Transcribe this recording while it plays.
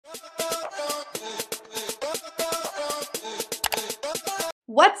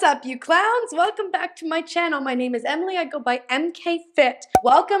What's up, you clowns? Welcome back to my channel. My name is Emily. I go by EMKHIIT.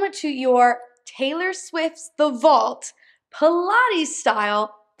 Welcome to your Taylor Swift's The Vault Pilates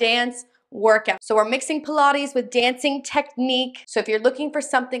style dance workout. So we're mixing Pilates with dancing technique. So if you're looking for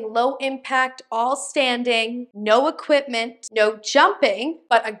something low impact, all standing, no equipment, no jumping,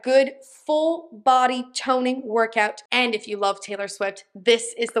 but a good full body toning workout, and if you love Taylor Swift,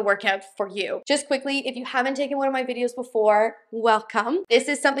 this is the workout for you. Just quickly, if you haven't taken one of my videos before, welcome. This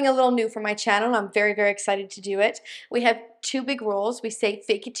is something a little new for my channel, and I'm very, very excited to do it. We have two big rules. We say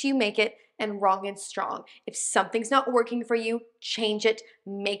fake it till you make it, and wrong and strong. If something's not working for you, change it,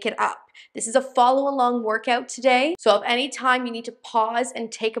 make it up. This is a follow along workout today. So if any time you need to pause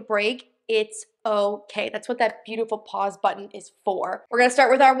and take a break, it's okay. That's what that beautiful pause button is for. We're gonna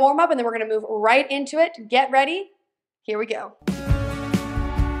start with our warm up and then we're gonna move right into it. Get ready, here we go.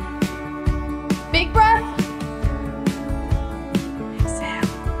 Big breath. Exhale.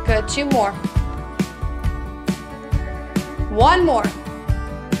 Good, two more. One more.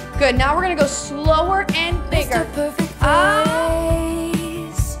 Good, now we're gonna go slower and bigger.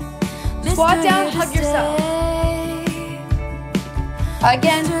 Squat down, hug yourself.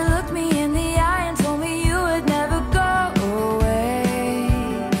 Again. Look me in the eye and told me you would never go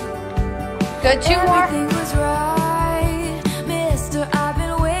away. Good, two more. Everything was right, Mister, I've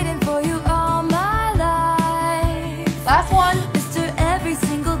been waiting for you all my life. Last one. Mister, every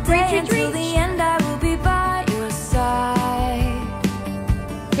single day until the end I will be by your side.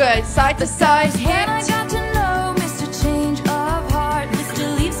 Good, side to side, hip. I got to know, Mr. Change of Heart.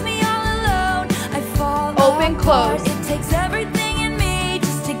 Mr. leaves me all alone. I fall open, close. It takes everything in me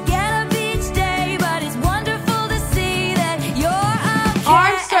just to get up each day, but it's wonderful to see that you're okay.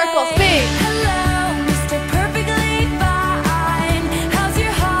 Arm circles, big. Hello, Mr. Perfectly Fine. How's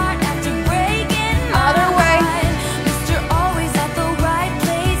your heart after breaking mine? Other way. Mr. Always at the right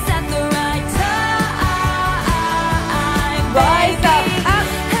place at the right time. Rise up.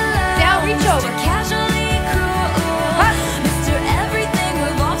 Reach over. Casually cruel. Up. Mr. Everything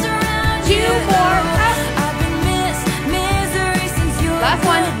revolves around you. Two more. Up. I've been misery since you last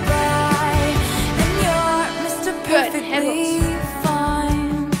one. And you're Mr. Perfectly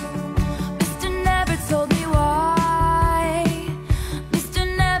fine. Mr. Never told me why. Mr.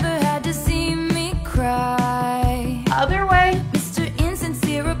 Never had to see me cry. Other way. Mr.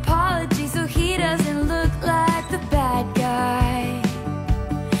 Insincere apology so he doesn't look like the bad guy.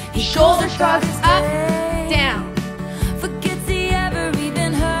 Shoulder shrugs up, down. Forgets he ever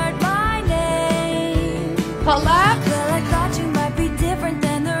even heard my name. Collapse. Well, I thought you might be different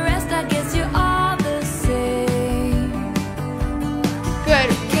than the rest. I guess you're all the same. Good.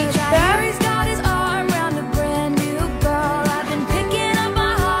 Reach back. He's got his arm around a brand new girl. I've been picking up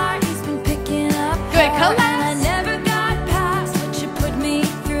my heart. He's been picking up. Good. Collapse. I never got past what you put me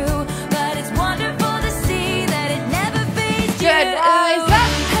through, but it's wonderful to see that it never fades. Good. Rise up.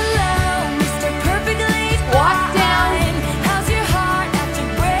 Walk down. How's your heart after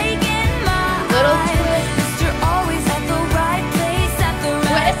breaking mine? Little twist. Mr. Always at the right place at the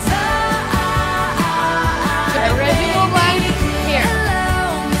right time. Good. Original line here.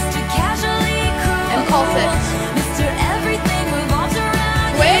 Hello, Mr. Casually cruel. And pulse it. Mr. Everything revolves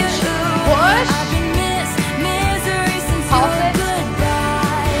around switch. You. Push. I've been misery since pulse it.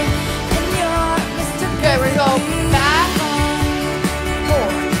 Goodbye. And you're Mr. Good. We're gonna go back.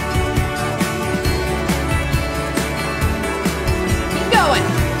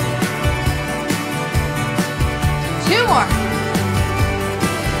 Two more.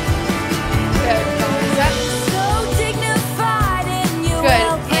 Good. So dignified in your good.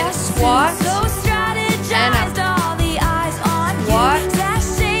 And a squat. So strategized, all the eyes on you.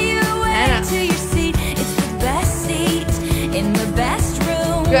 Sashay you way to your seat. It's the best seat in the best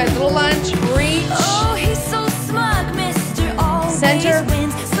room. Good. Little lunge. Reach. Oh, he's so smug, Mr. Always center.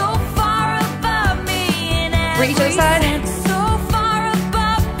 Wins. So far above me in every reach to the side. Sense.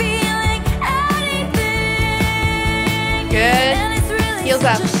 Good. Heels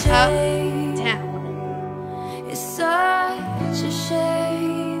up, up, down. It's such a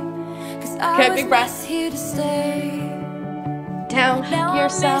shame, 'cause good, big breath. Here to stay. Down, hug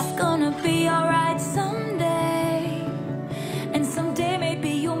yourself. It's gonna be alright someday. And someday maybe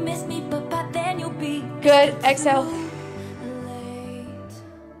you'll miss me, but by then you'll be good. Exhale. Late.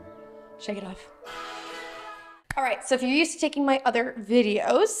 Shake it off. All right, so if you're used to taking my other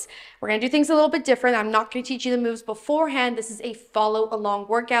videos, we're gonna do things a little bit different. I'm not gonna teach you the moves beforehand. This is a follow along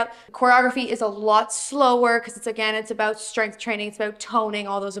workout. The choreography is a lot slower because it's about strength training, it's about toning,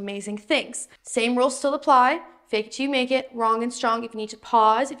 all those amazing things. Same rules still apply. Fake it till you make it, wrong and strong. If you need to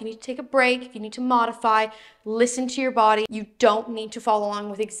pause, if you need to take a break, if you need to modify, listen to your body. You don't need to follow along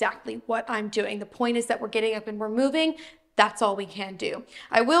with exactly what I'm doing. The point is that we're getting up and we're moving. That's all we can do.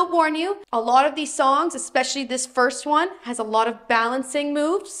 I will warn you, a lot of these songs, especially this first one, has a lot of balancing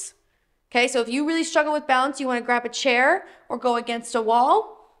moves. Okay, so if you really struggle with balance, you want to grab a chair or go against a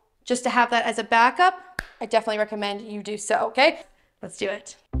wall just to have that as a backup. I definitely recommend you do so, okay? Let's do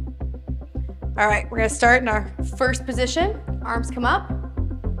it. All right, we're gonna start in our first position. Arms come up.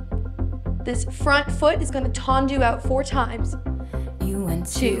 This front foot is gonna tendu out 4 times. You went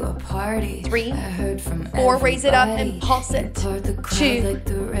to a party. 3, I heard from 4, raise it up and pulse it. 2,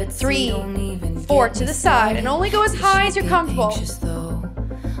 3, 4, to the side, and only go as high as you're comfortable.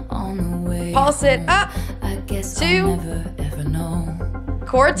 Pulse it up. 2,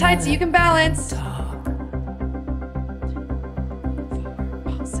 core tight so you can balance.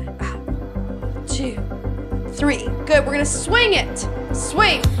 Pulse it up. 2, 3, good. We're gonna swing it.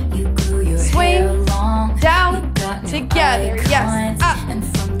 Swing, swing, down, together, yes, up,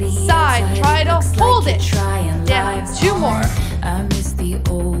 side, try to hold it, down, 2 more.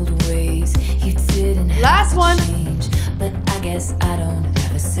 Last one. But I guess I don't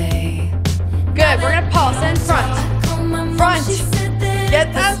have a say. Good, we're gonna pulse in front, front,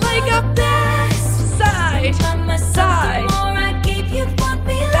 get that leg up there, side, side,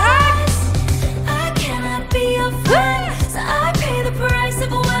 back,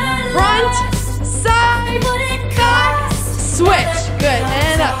 front, side, back, switch, good,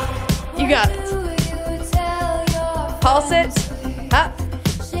 and up, you got it. Pulse it, up,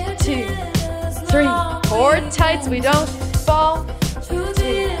 2, 3, core tight so we don't fall, 2,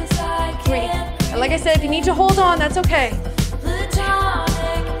 3, and like I said, if you need to hold on, that's okay.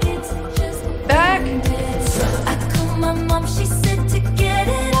 Back,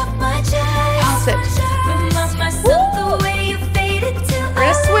 pulse it. We're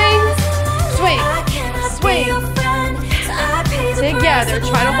gonna swing, swing, swing, together,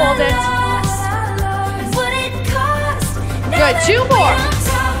 try to hold it. Good, 2 more.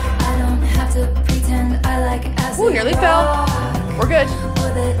 Ooh, nearly fell. We're good.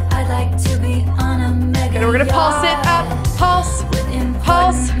 Good, we're gonna pulse it up, pulse,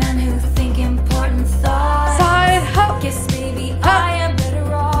 pulse, side, up, up,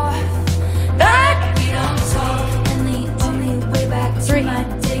 back, 3,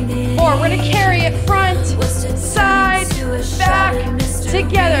 4, we're gonna carry it front, side, back,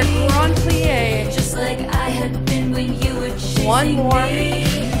 together, grand plie. 1 more.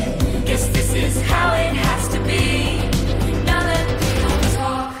 Guess this is how it has to be. Now that we don't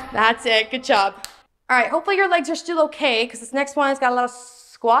talk. That's it, good job. All right, hopefully your legs are still okay because this next one has got a lot of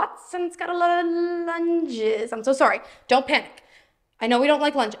squats and it's got a lot of lunges. I'm so sorry, don't panic. I know we don't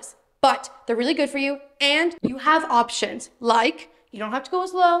like lunges, but they're really good for you and you have options like you don't have to go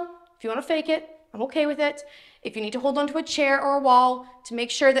as low. If you want to fake it, I'm okay with it. If you need to hold onto a chair or a wall to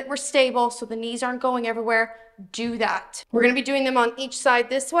make sure that we're stable so the knees aren't going everywhere, do that. We're gonna be doing them on each side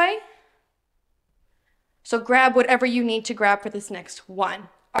this way. So grab whatever you need to grab for this next one.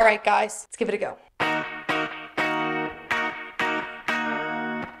 All right, guys, let's give it a go.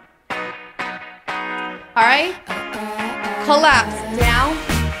 All right, collapse, down,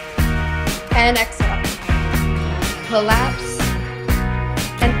 and exhale. Collapse,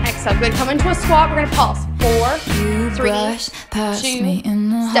 and exhale. Good, come into a squat, we're gonna pulse. 4, 3, 2,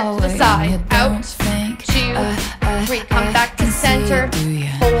 step to the side, out, 2, 3, come back to center,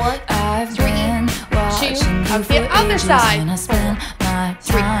 4, 3, 2, out the other side, 4,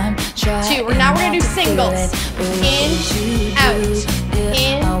 3, 2, now we're gonna do singles, in, out,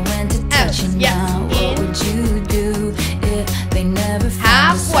 yes, in,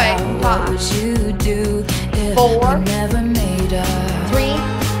 halfway, 5, 4, 3,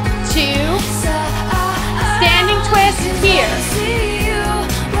 2, standing twist here.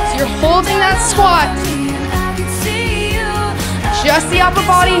 So you're holding that squat. Just the upper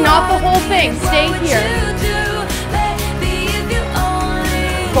body, not the whole thing. Stay here.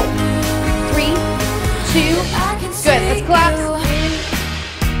 4, 3, 2, good. Let's collapse.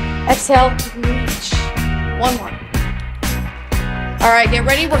 Exhale, reach. 1 more. All right, get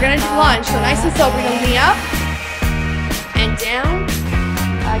ready. We're gonna do lunge. So nice and slow. We're gonna knee up and down.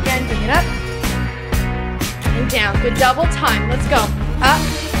 Again, bring it up and down. Good double time. Let's go. Up,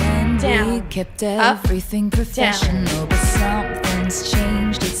 down, kept up, everything professional, but something's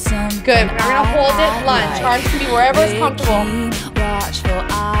changed. It's something. Good. Now we're gonna hold it. Lunge. Arms can be wherever it's comfortable.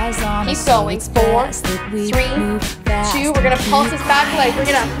 Keep going. 4, 3, 2. We're gonna pulse this back leg. Bring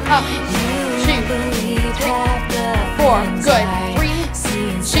it up. Up. 2, 3, 4. Good. 3,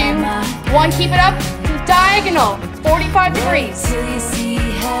 2, 1. Keep it up. Diagonal, 45 degrees.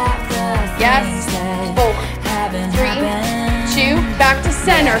 Yes, 4, 3, 2, back to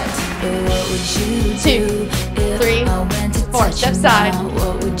center. 2, 3, 4, step side.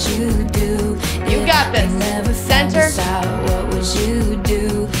 You got this. Center.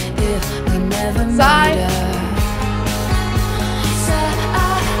 Side.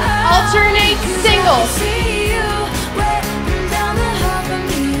 Alternate singles.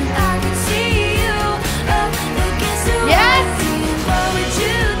 Yes.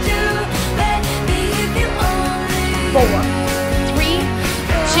 4, 3,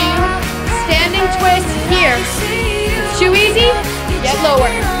 2, standing twist here. Too easy? Get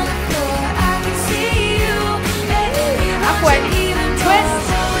lower. Halfway. Twist.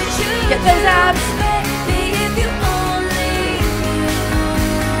 Get those abs.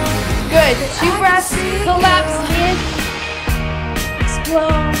 Good. 2 breaths. Collapse in.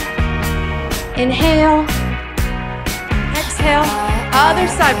 Explode. Inhale. Exhale. Other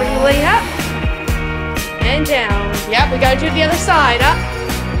side. Bring the leg up. And down. Yep, we gotta do the other side. Up.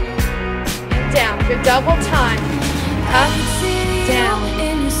 And down. Good double time. Up. Down.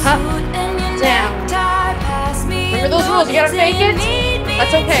 Up. Down. Remember those rules. You gotta fake it.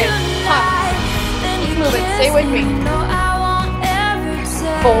 That's okay. Up. Keep moving. Stay with me.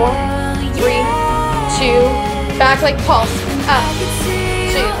 4, 3, 2. Back leg pulse. Up.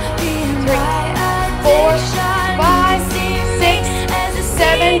 2, 3, 4, 5, 6,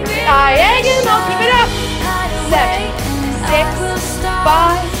 7. Diagonal. Keep it up. 7, 6,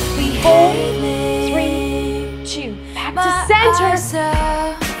 5, 4, 3, 2. Back to center.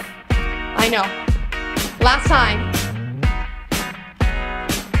 I know. Last time.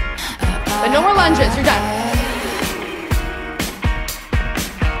 But no more lunges. You're done.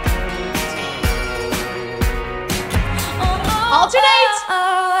 Alternate.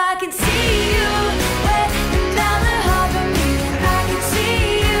 I can see you down the harbor. I can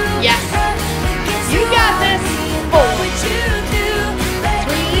see you. Yes. You got this. 4, 3,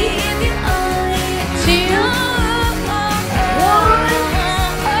 2, 1.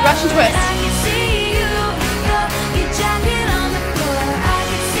 Russian twist.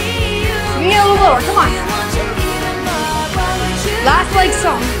 Bring it a little lower. Come on. Last leg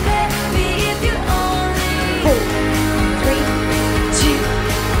song. 4, 3, 2,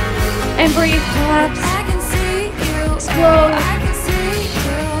 and breathe. Collapse. Explode.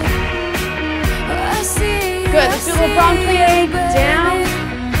 Good. Let's do a little bronze plie. Down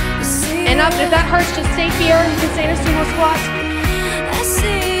and up. If that hurts, just stay here. You can stay in a sumo squat.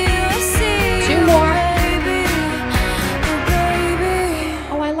 2 more.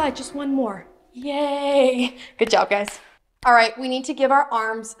 Oh, I lied. Just 1 more. Yay. Good job, guys. All right, we need to give our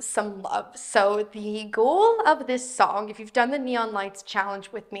arms some love. So the goal of this song, if you've done the Neon Lights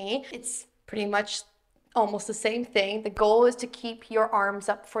challenge with me, it's pretty much almost the same thing. The goal is to keep your arms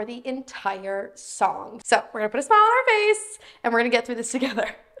up for the entire song. So we're gonna put a smile on our face and we're gonna get through this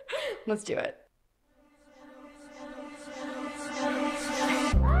together. Let's do it.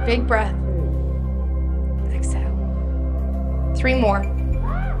 Big breath. Exhale. 3 more.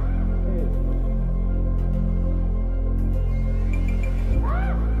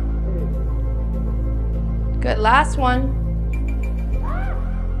 Good, last one.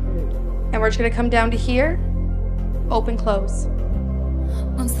 And we're just gonna come down to here. Open, close.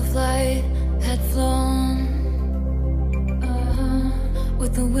 Once the flight had flown,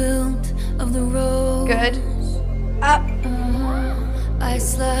 with the wilt of the rose. Good. Up. I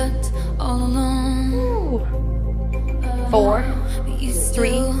slept all alone. Ooh. 4,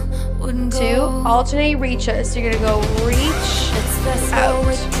 3, 2. Alternate reaches. So you're gonna go reach out.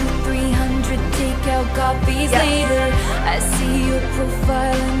 300 takeout copies later. I see your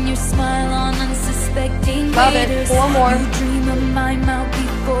profile and your smile on unsuspecting Love it. waiters. 4 more. You dream of my mouth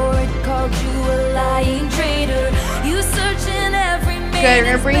before it called you a lying traitor. You search in every minute. Good. You're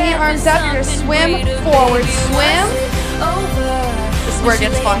gonna bring the arms up. You're gonna swim forward. Swim. This is where it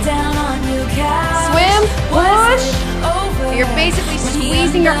gets fun. Swim. Push. You're basically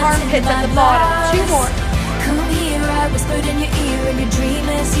squeezing your armpits at the bottom. 2 more. Come here, I whispered in your ear in your dream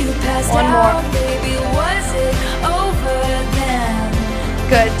as you passed 1 more. out. Baby, was it over then?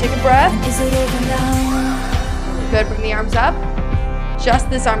 Good. Take a breath. Is it over now? Good. Bring the arms up. Just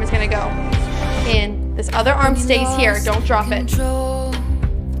this arm is gonna go in. This other arm stays here. Don't drop it.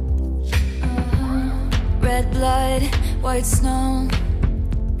 Red blood, white snow.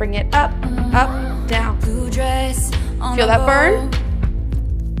 Bring it up, up, down. Blue dress on Feel a that burn? bow.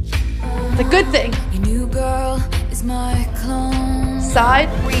 It's a good thing. Your new girl is my clone. side,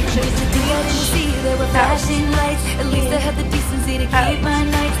 reaches.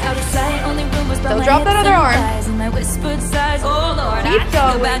 So drop that other arm. Keep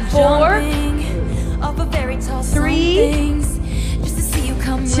going. 4, 3,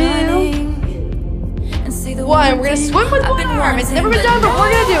 2, 1. We're gonna swim with one arm. It's never been done, but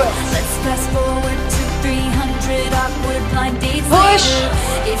we're gonna do it. Let's fast forward to 300 awkward blind dates. Push.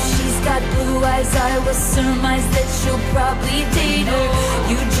 If she's got blue eyes, I will surmise that she'll probably date her.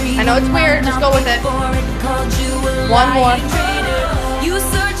 You dream I know it's weird, just go with it. One more. You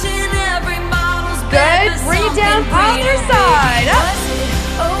search in every model's Good. Bring it down. Other side. Up. Was it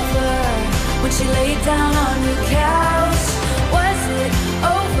over when she laid down on your couch? Was it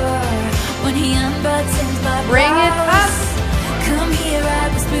over when he unbuttoned my Bring it up. Come here,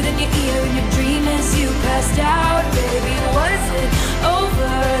 I whispered in your ear in your dream as you passed out. Baby, was it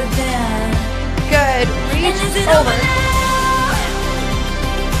over then? Good. Reach over.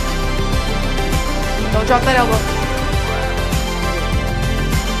 Don't drop that elbow.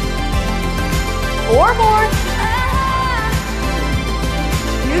 4 more.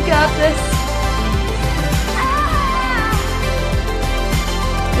 You got this.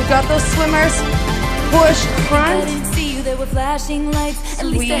 You got those swimmers. Push front. There were flashing lights. At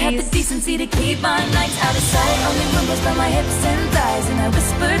least I had the decency to keep my nights out of sight. Only room was by my hips and thighs, and I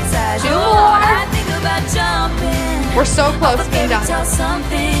whispered sighs. 2 more. I think about jumping. We're so close to being done.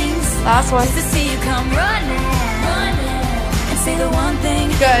 Last one. Just to see you come running, and say the one thing.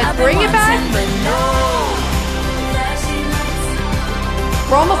 Good. Bring it back.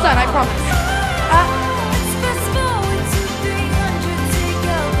 We're almost done, I promise.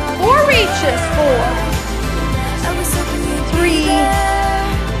 4 reaches. 4, 3,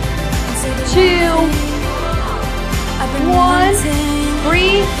 2, 1.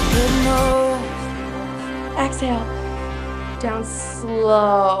 Breathe. Exhale. Down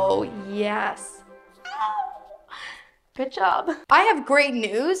slow. Yes. Good job. I have great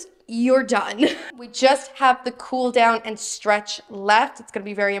news. You're done. We just have the cool down and stretch left. It's going to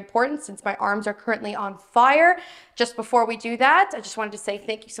be very important since my arms are currently on fire. Just before we do that, I just wanted to say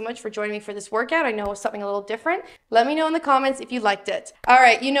thank you so much for joining me for this workout. I know it was something a little different. Let me know in the comments if you liked it. All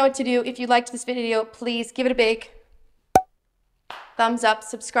right, you know what to do. If you liked this video, please give it a big thumbs up,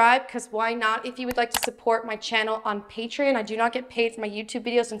 subscribe, because why not? If you would like to support my channel on Patreon, I do not get paid for my YouTube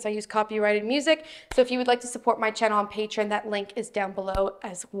videos since I use copyrighted music. So if you would like to support my channel on Patreon, that link is down below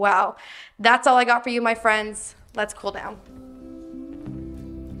as well. That's all I got for you, my friends. Let's cool down.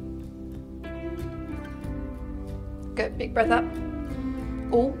 Good, big breath up.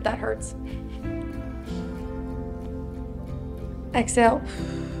 Oh, that hurts. Exhale.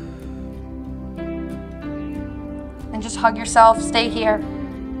 And just hug yourself, stay here.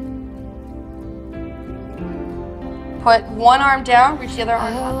 Put one arm down, reach the other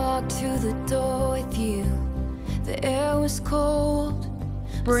arm up. I walked to the door with you. The air was cold.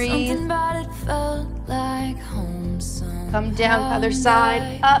 Breathe. Something about it felt like home. Come down, other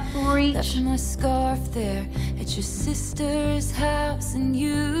side, up, reach. Left my scarf there at your sister's house, and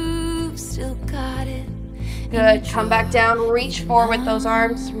you still got it. Good, come back down, reach forward with those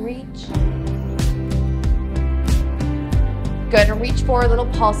arms, reach. Good, and reach forward, little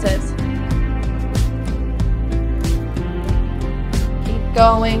pulses. Keep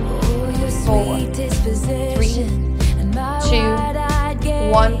going. 4, 3,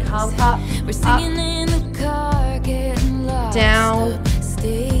 2, 1. Come up, up, down,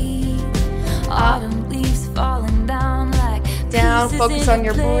 up, down. Focus on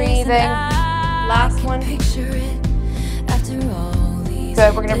your breathing. Last one.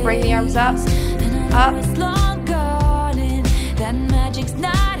 Good, we're gonna bring the arms up, up. That magic's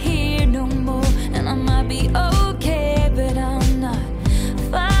not here no more, and I might be okay, but I'm not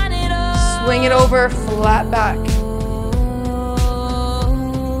fine at all. Swing it over, flat back.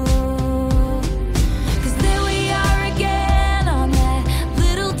 Cause there we are again on that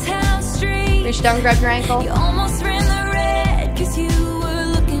little town street. Reach down, grab your ankle. You almost ran the red, cause you were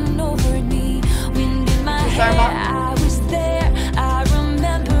looking over at me. Wind in my hair, I was there, I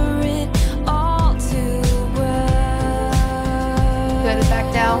remember it all too well. Good,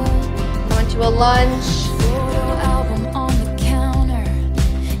 back down. Go into a lunge. Photo album on the counter.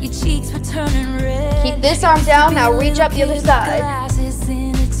 Your cheeks were turning red. Keep this arm down, now reach up the other side. Glasses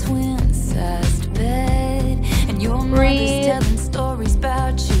in a twin-sized bed. And your Breathe. mother's telling stories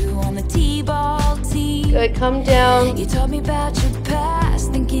about you on the T-ball team. Good, come down. You told me about your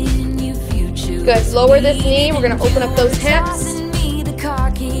past, thinking your future. Good, lower this knee. We're gonna open up those hips. Me the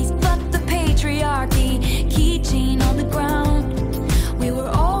car keys, but the patriarchy. Keychain on the ground. We were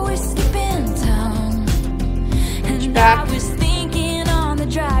always skipping town. And Back. I was thinking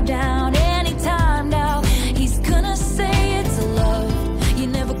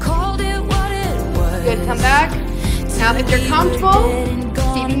Now, if you're comfortable,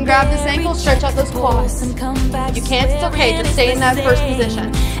 see if you can grab this ankle, stretch out those quads. If you can't, it's okay. Just stay in that first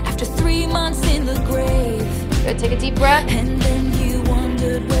position. After 3 months in the grave. Good. Take a deep breath. And then you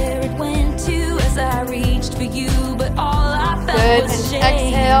wondered where it went to as I reached for you, but all I felt Good. was And shame.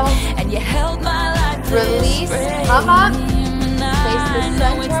 exhale. And you held my life. Release. Come up. Face the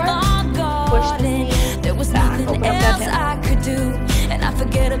center. Push the knee there was back. nothing Open up that else hip. I could do, and I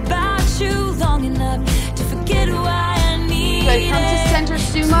forget about you long enough to forget who I need. Good. Come to center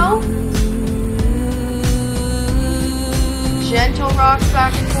sumo. Gentle rocks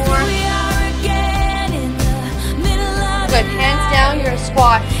back and forth. Good. Hands down. You're gonna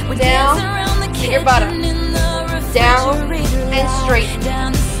squat down. Hit your butt up. Down and straight.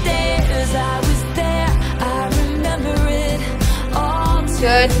 Down the stairs, I was there. I remember it all.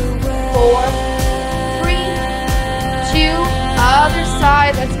 Good. 4, 3, 2. Other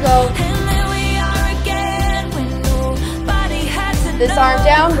side. Let's go. And there we are again when nobody had to This know. arm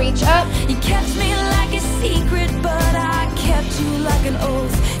down. Reach up. You kept me like a secret, but I kept you like an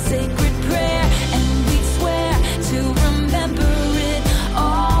oath. Sacred prayer, and we'd swear to remember it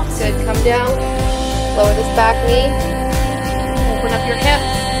all. Good. Come down. Lower this back knee. Open up your hip.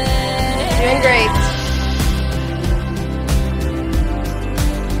 Doing great.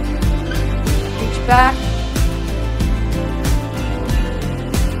 Reach back.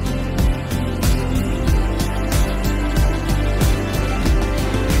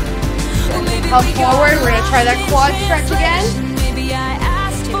 Come forward. We're going to try that quad stretch again. Maybe I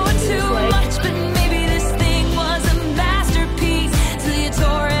asked for too much, but maybe this thing was a masterpiece till you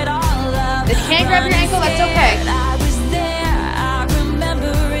tore it all up. If you can't grab your ankle, that's okay. I was there, I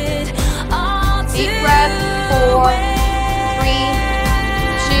remember it all. Deep breath. 4, 3,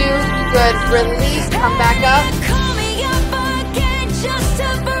 2. Good. Release. Come back up. Call me up again just to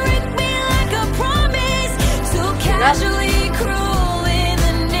break me like a promise. So casually cruel in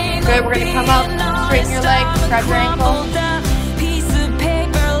the name Good. of We're going to come up. Straighten your leg. Grab your ankle. Piece of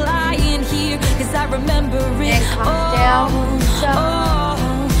paper lying here, 'cause I remember it. And come down.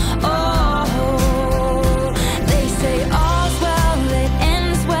 They say all's well that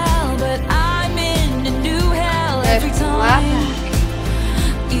ends well, but I'm in a new hell every time.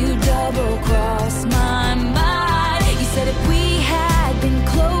 You double cross my mind. You said if we had been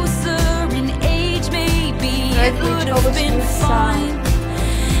closer in age, maybe it would have been fine.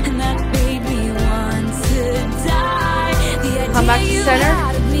 And that made me want to die. Come back to center.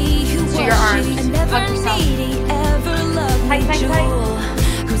 To your arms. Hug yourself. Tight, tight, tight.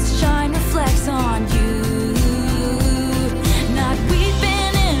 Whose shine reflects on you. Not we've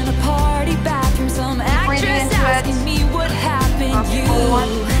been in a party bathroom, some Breathing actress into it. asking me what happened to you. 4,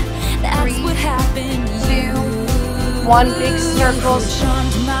 That's 3, what happened to 2, you. 1. Big circles.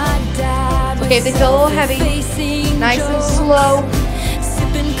 Okay, they feel a little heavy. Nice and slow.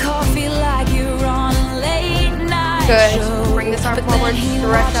 Sipping coffee like you're on a late night Good. show. Bring this arm But forward, then he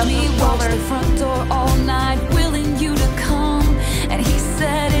direct watched up me the watch the shoulders. front door all night, willing you to come. And he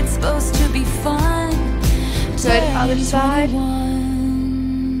said it's supposed to be fun. Good. Other side. 21.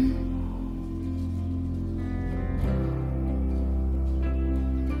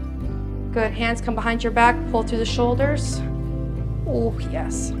 Good. Hands come behind your back. Pull through the shoulders. Oh,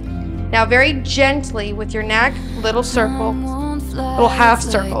 yes. Now, very gently with your neck, little circle. Little half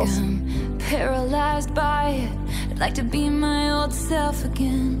circles. Paralyzed by it. I'd like to be my old self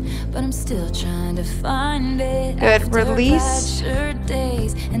again, but I'm still trying to find it. Good. After Release. bad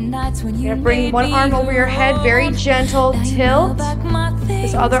days and nights when you You're gonna bring one arm over your head, very gentle tilt.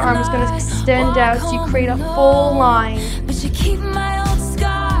 This other arm is going to extend out so you create a full line. But you keep my old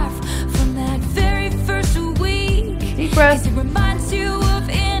scarf from that very first week. Deep breath. It reminds you of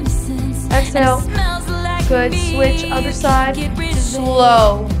innocence. Exhale. And it smells like Good. me. Switch other side. Get rid of it.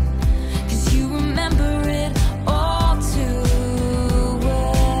 Slow. 'Cause you remember it all too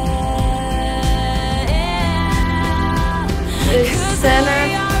well. Good. 'Cause Center. here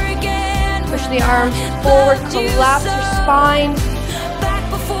we are again, Push the arms forward. Collapse your spine. back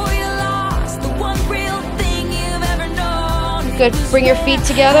before you lost the one real thing you've ever known. Good. Bring your feet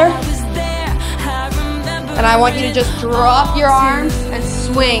together. I was there, I remember And I want you to just drop your arms and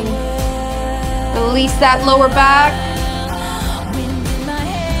swing. Release that lower back. Wind in my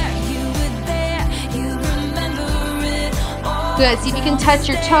hair, you were there, you remember it all. Good. See if you can touch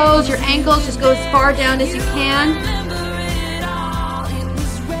your toes, your ankles. Just go as far down as you can. Remember it all. It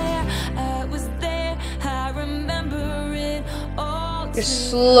was rare, I was there, I remember it all. You're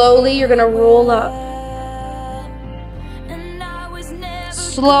slowly, you're going to roll up. And I was never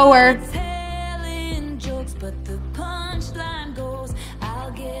Slower. telling jokes, but the punchline goes,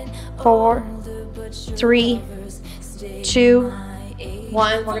 I'll get 4, older, but your 3, lovers 2,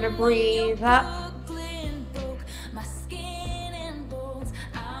 1. We're gonna breathe up.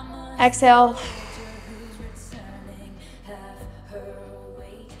 Exhale.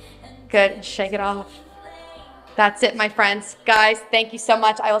 Good. Shake it off. That's it, my friends. Guys, thank you so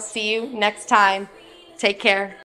much. I will see you next time. Take care.